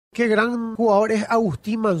Qué gran jugador es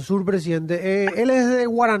Agustín Mansur, presidente. Él es de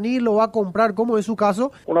Guaraní, lo va a comprar. ¿Cómo es su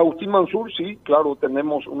caso? Con Agustín Mansur, sí, claro,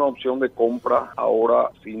 tenemos una opción de compra ahora,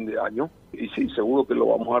 fin de año. Y sí, seguro que lo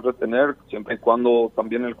vamos a retener siempre y cuando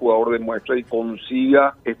también el jugador demuestre y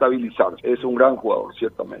consiga estabilizarse. Es un gran jugador,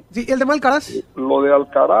 ciertamente. Sí, ¿el tema Alcaraz? Lo de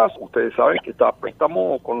Alcaraz, ustedes saben que está a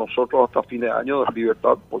préstamo con nosotros hasta fin de año de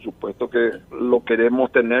Libertad. Por supuesto que lo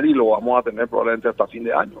queremos tener y lo vamos a tener probablemente hasta fin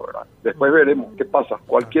de año, ¿verdad? Después veremos qué pasa.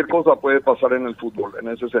 Cualquier cosa puede pasar en el fútbol, en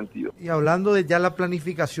ese sentido. Y hablando de ya la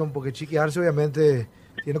planificación, porque Chiqui Arce obviamente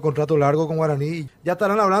tiene contrato largo con Guaraní. Ya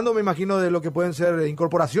estarán hablando, me imagino, de lo que pueden ser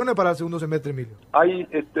incorporaciones para el segundo semestre, Emilio. Hay,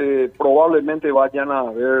 probablemente vayan a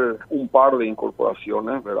haber un par de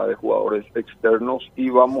incorporaciones, ¿verdad?, de jugadores externos, y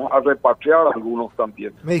vamos a repatriar algunos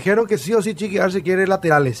también. Me dijeron que sí o sí Chiqui Arce quiere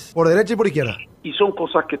laterales, por derecha y por izquierda. Y son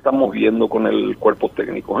cosas que estamos viendo con el cuerpo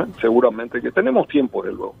técnico, ¿eh? Seguramente que tenemos tiempo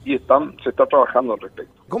de luego y se está trabajando al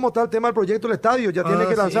respecto. ¿Cómo está el tema del proyecto del estadio? ¿Ya tiene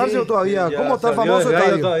que lanzarse o todavía? Sí, ¿Cómo está el famoso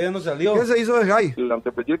estadio? Todavía no salió. ¿Qué se hizo de GAI? El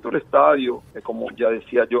anteproyecto del estadio, como ya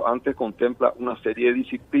decía yo antes, contempla una serie de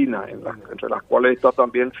disciplinas entre las cuales está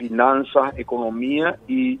también finanzas, economía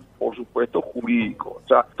y, por supuesto, jurídico. O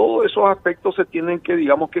sea, todos esos aspectos se tienen que,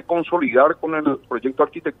 digamos, que consolidar con el proyecto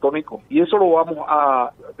arquitectónico, y eso lo vamos a,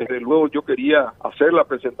 desde luego yo quería hacer la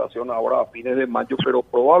presentación ahora a fines de mayo, pero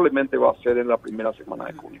probablemente va a ser en la primera semana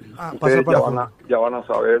de junio. Ustedes ya van a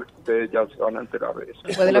saber, ustedes ya se van a enterar de eso.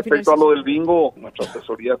 Respecto a lo del bingo, nuestra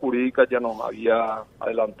asesoría jurídica ya nos había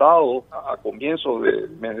adelantado a comienzos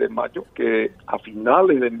del mes de mayo que a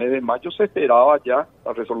finales del mes de mayo se esperaba ya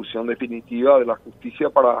la resolución definitiva de la justicia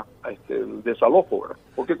para el desalojo, ¿verdad?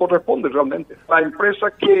 Porque corresponde realmente. La empresa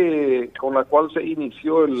con la cual se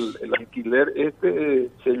inició el alquiler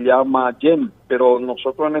se llama YEM, pero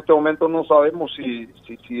nosotros en este momento no sabemos si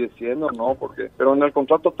sigue siendo o no, pero en el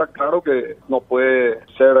contrato está claro que no puede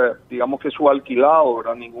ser, digamos, que subalquilado,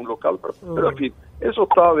 ¿verdad?, ningún local, pero en fin, eso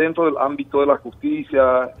está dentro del ámbito de la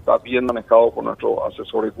justicia, está bien manejado por nuestros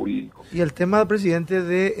asesores jurídicos. Y el tema, presidente,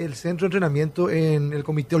 del centro de entrenamiento en el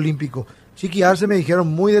Comité Olímpico. Chiqui Arce, me dijeron,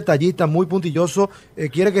 muy detallista, muy puntilloso,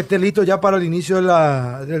 quiere que esté listo ya para el inicio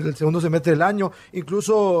del segundo semestre del año,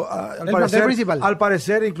 incluso al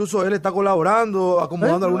parecer incluso él está colaborando,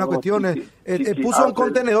 acomodando algunas cuestiones, puso un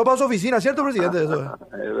contenedor para su oficina, ¿cierto, presidente? Eso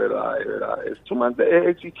es verdad, es sumamente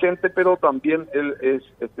exigente, pero también él es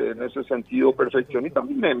en ese sentido perfeccionista. A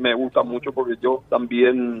mí me gusta mucho porque yo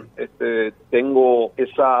también tengo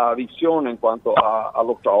esa visión en cuanto a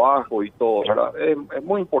los trabajos y todo, ¿verdad? Es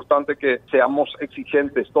muy importante que seamos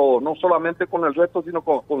exigentes todos, no solamente con el resto, sino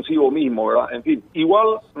consigo mismo, ¿verdad? En fin,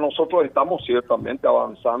 igual nosotros estamos ciertamente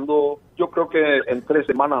avanzando. Yo creo que en 3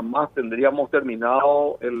 semanas más tendríamos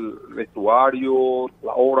terminado el vestuario,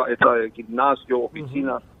 la obra esta de gimnasio,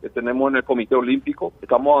 oficinas que tenemos en el Comité Olímpico.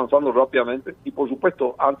 Estamos avanzando rápidamente y, por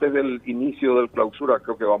supuesto, antes del inicio del clausura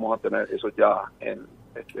creo que vamos a tener eso ya en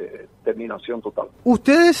terminación total.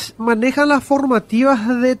 Ustedes manejan las formativas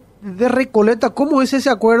de Recoleta. ¿Cómo es ese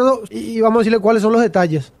acuerdo? Y vamos a decirle cuáles son los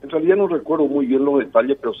detalles. En realidad no recuerdo muy bien los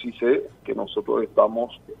detalles, pero sí sé que nosotros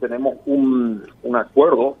tenemos un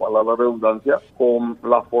acuerdo, para la redundancia, con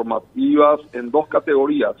las formativas en 2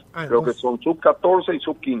 categorías. Creo que son sub-14 y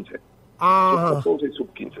sub-15. Sub-14 y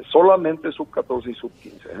sub-15. Solamente sub-14 y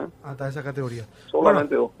sub-15. Hasta esa categoría.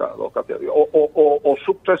 Solamente dos categorías. O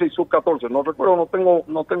sub-13 y sub-14. No recuerdo,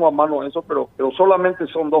 no tengo a mano eso, pero solamente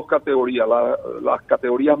son 2 categorías, las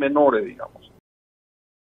categorías menores, digamos.